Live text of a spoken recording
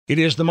It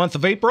is the month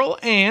of April,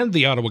 and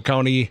the Ottawa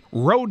County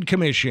Road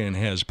Commission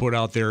has put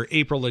out their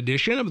April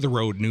edition of the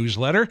Road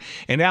Newsletter.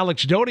 And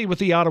Alex Doty with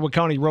the Ottawa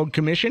County Road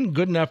Commission,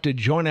 good enough to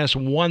join us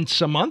once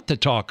a month to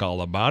talk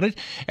all about it.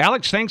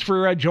 Alex, thanks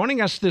for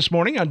joining us this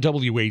morning on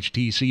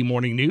WHTC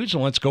Morning News.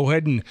 And let's go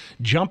ahead and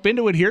jump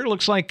into it here.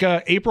 Looks like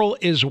April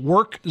is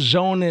Work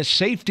Zone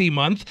Safety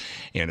Month,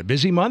 and a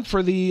busy month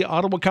for the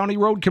Ottawa County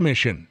Road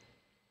Commission.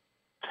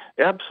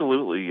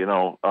 Absolutely.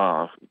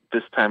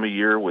 This time of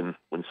year when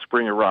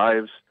spring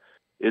arrives,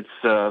 it's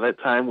that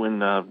time when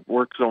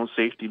work zone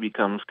safety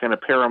becomes kind of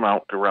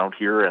paramount around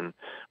here, and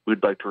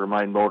we'd like to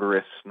remind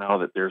motorists now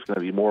that there's going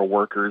to be more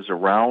workers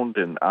around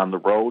and on the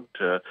road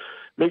to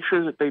make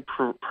sure that they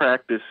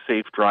practice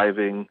safe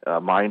driving,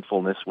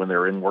 mindfulness when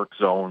they're in work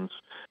zones,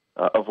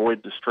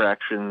 avoid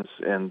distractions,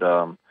 and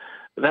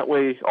that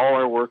way all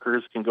our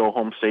workers can go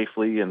home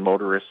safely and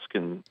motorists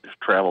can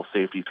travel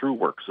safely through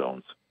work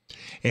zones.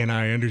 And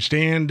I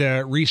understand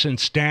recent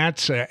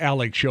stats,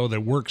 Alex, show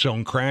that work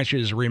zone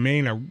crashes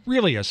remain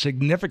really a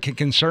significant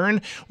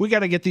concern. We got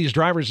to get these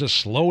drivers to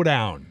slow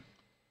down.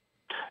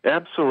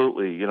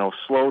 Absolutely.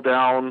 Slow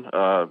down,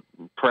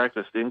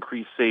 practice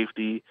increased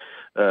safety,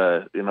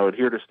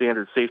 adhere to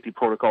standard safety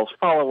protocols,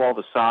 follow all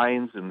the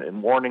signs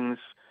and warnings,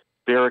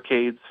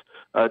 barricades.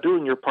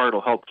 Doing your part will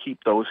help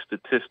keep those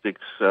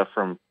statistics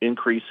from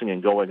increasing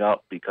and going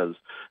up, because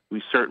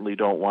we certainly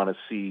don't want to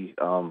see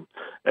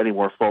any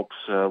more folks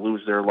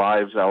lose their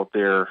lives out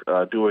there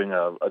doing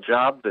a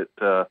job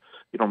that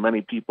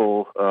many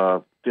people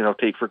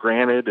take for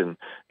granted and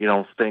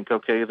think,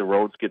 okay, the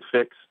roads get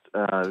fixed.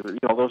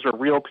 Those are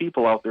real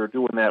people out there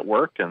doing that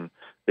work, and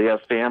they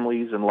have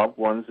families and loved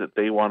ones that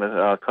they want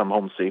to come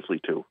home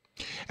safely to.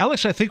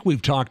 Alex, I think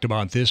we've talked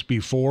about this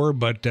before,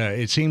 but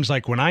it seems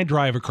like when I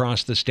drive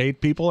across the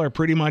state, people are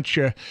pretty much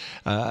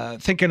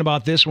thinking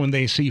about this when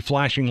they see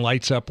flashing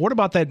lights up. What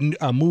about that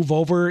move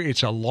over?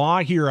 It's a law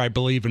here, I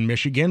believe, in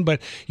Michigan,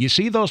 but you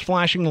see those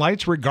flashing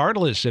lights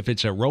regardless if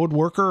it's a road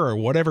worker or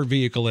whatever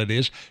vehicle it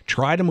is.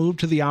 Try to move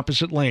to the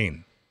opposite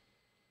lane.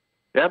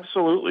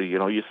 Absolutely.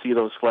 You see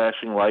those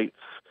flashing lights,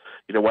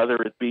 whether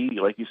it be,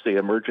 like you say,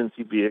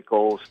 emergency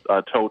vehicles,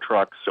 tow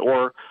trucks,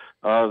 or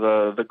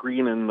the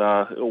green and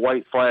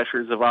white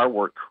flashers of our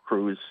work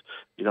crews,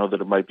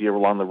 that might be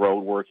along the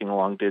road working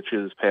along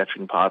ditches,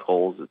 patching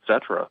potholes,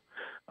 etc.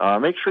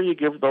 Make sure you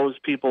give those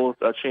people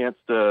a chance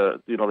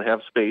to, to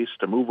have space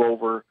to move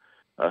over,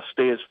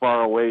 stay as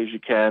far away as you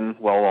can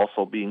while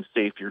also being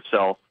safe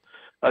yourself,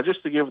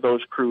 just to give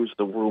those crews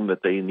the room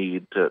that they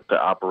need to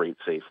operate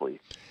safely.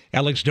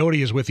 Alex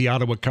Doty is with the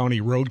Ottawa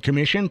County Road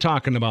Commission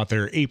talking about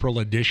their April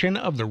edition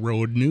of the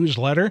Road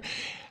Newsletter.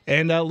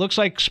 And looks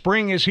like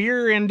spring is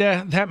here, and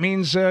that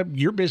means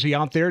you're busy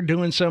out there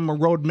doing some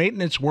road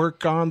maintenance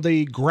work on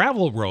the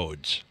gravel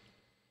roads.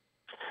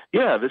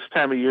 Yeah, this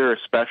time of year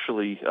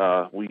especially,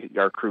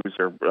 our crews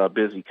are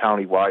busy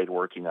countywide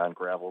working on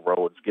gravel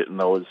roads, getting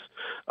those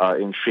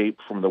in shape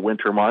from the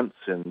winter months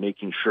and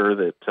making sure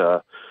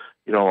that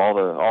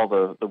all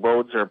the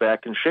roads are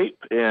back in shape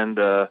and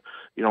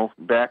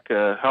back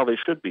how they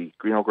should be.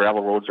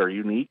 Gravel roads are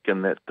unique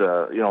in that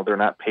they're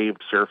not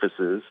paved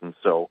surfaces, and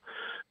so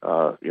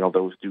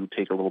those do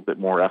take a little bit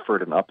more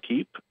effort and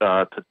upkeep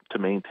to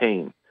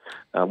maintain.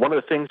 One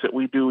of the things that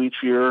we do each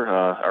year,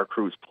 our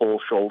crews pull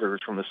shoulders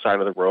from the side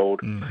of the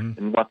road,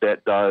 and what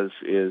that does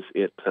is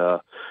it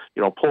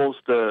pulls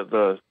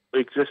the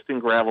existing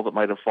gravel that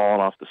might have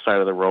fallen off the side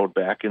of the road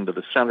back into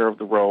the center of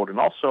the road, and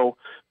also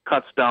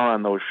cuts down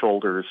on those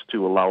shoulders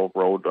to allow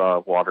road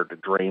water to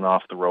drain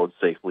off the road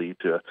safely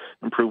to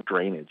improve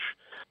drainage.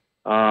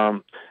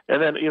 And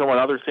then, one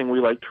other thing we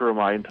like to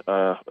remind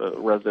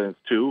residents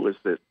too is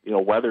that,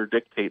 weather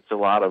dictates a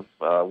lot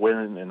of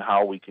when and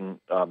how we can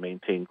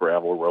maintain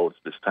gravel roads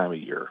this time of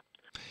year.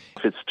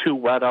 If it's too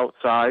wet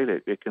outside,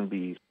 it can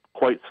be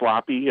quite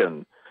sloppy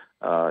and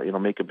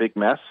make a big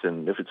mess.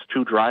 And if it's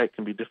too dry, it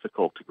can be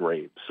difficult to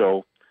grade.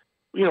 So,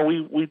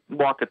 we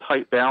walk a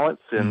tight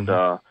balance and,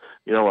 a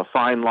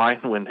fine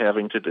line when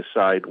having to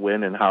decide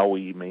when and how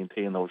we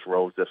maintain those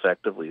roads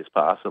effectively as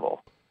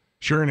possible.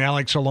 Sure, and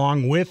Alex,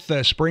 along with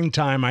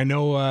springtime, I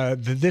know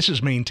that this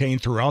is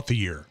maintained throughout the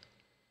year.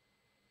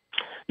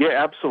 Yeah,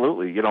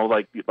 absolutely.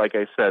 Like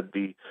I said,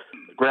 the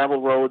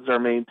gravel roads are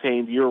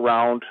maintained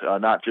year-round,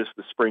 not just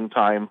the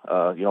springtime.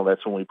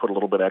 That's when we put a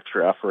little bit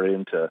extra effort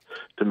in to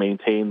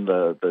maintain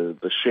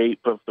the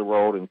shape of the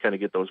road and kind of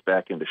get those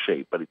back into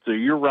shape. But it's a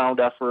year-round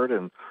effort,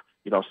 and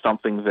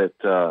something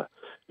that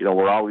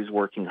we're always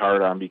working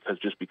hard on because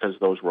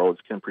those roads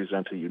can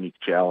present a unique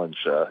challenge,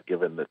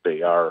 given that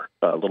they are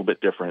a little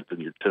bit different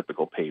than your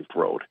typical paved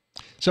road.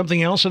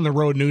 Something else in the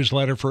road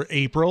newsletter for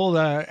April.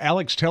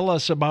 Alex, tell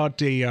us about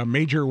a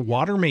major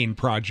water main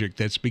project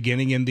that's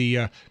beginning in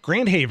the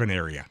Grand Haven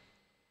area.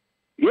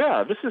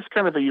 Yeah, this is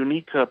kind of a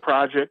unique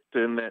project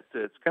in that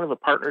it's kind of a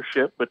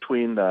partnership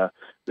between the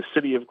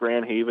city of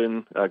Grand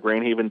Haven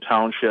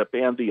Township,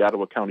 and the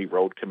Ottawa County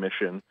Road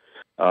Commission.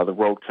 The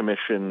Road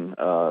Commission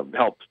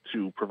helped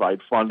to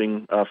provide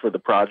funding for the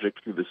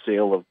project through the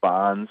sale of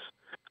bonds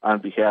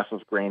on behalf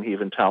of Grand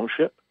Haven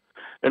Township.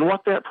 And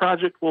what that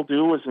project will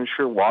do is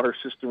ensure water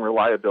system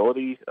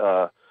reliability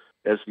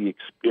as the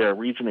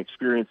region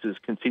experiences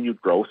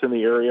continued growth in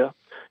the area.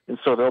 And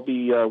so they'll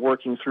be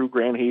working through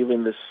Grand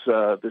Haven this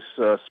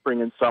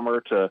spring and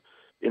summer to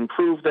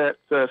improve that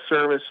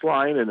service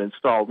line and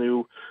install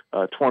new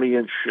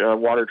 20-inch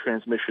water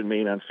transmission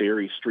main on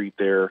Ferry Street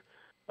there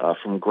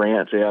from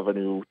Grant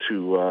Avenue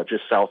to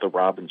just south of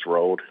Robbins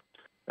Road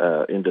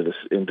into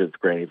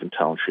Grand Haven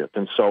Township.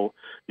 And so,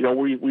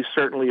 we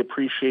certainly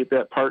appreciate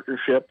that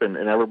partnership and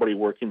everybody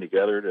working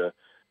together to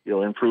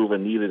improve a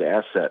needed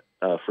asset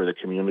for the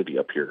community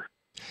up here.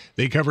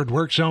 They covered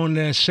Work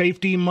Zone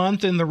Safety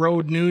Month in the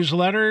road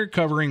newsletter,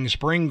 covering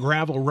spring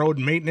gravel road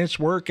maintenance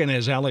work, and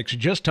as Alex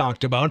just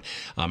talked about,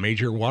 a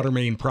major water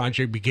main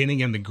project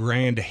beginning in the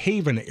Grand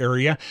Haven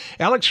area.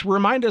 Alex,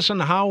 remind us on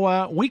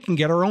how we can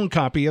get our own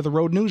copy of the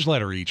road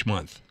newsletter each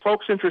month.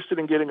 Folks interested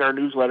in getting our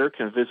newsletter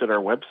can visit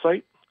our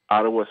website,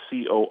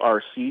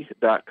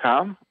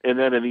 OttawaCORC.com, and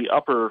then in the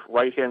upper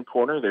right-hand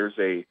corner, there's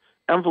a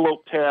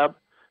envelope tab.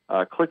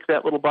 Click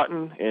that little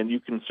button, and you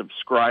can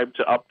subscribe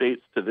to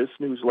updates to this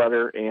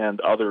newsletter and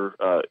other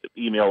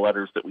email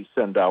letters that we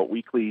send out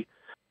weekly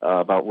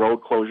about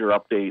road closure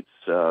updates,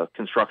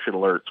 construction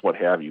alerts, what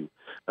have you.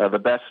 The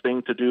best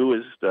thing to do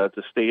is to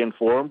stay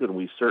informed, and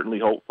we certainly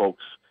hope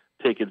folks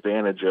take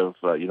advantage of,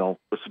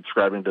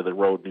 subscribing to the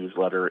road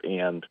newsletter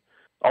and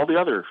all the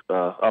other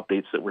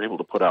updates that we're able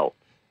to put out.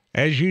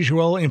 As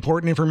usual,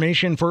 important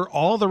information for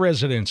all the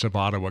residents of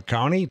Ottawa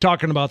County.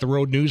 Talking about the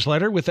road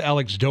newsletter with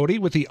Alex Doty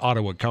with the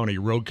Ottawa County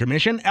Road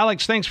Commission.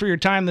 Alex, thanks for your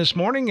time this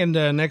morning, and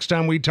next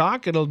time we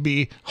talk, it'll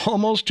be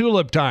almost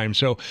tulip time.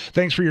 So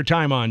thanks for your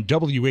time on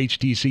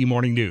WHTC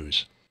Morning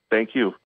News. Thank you.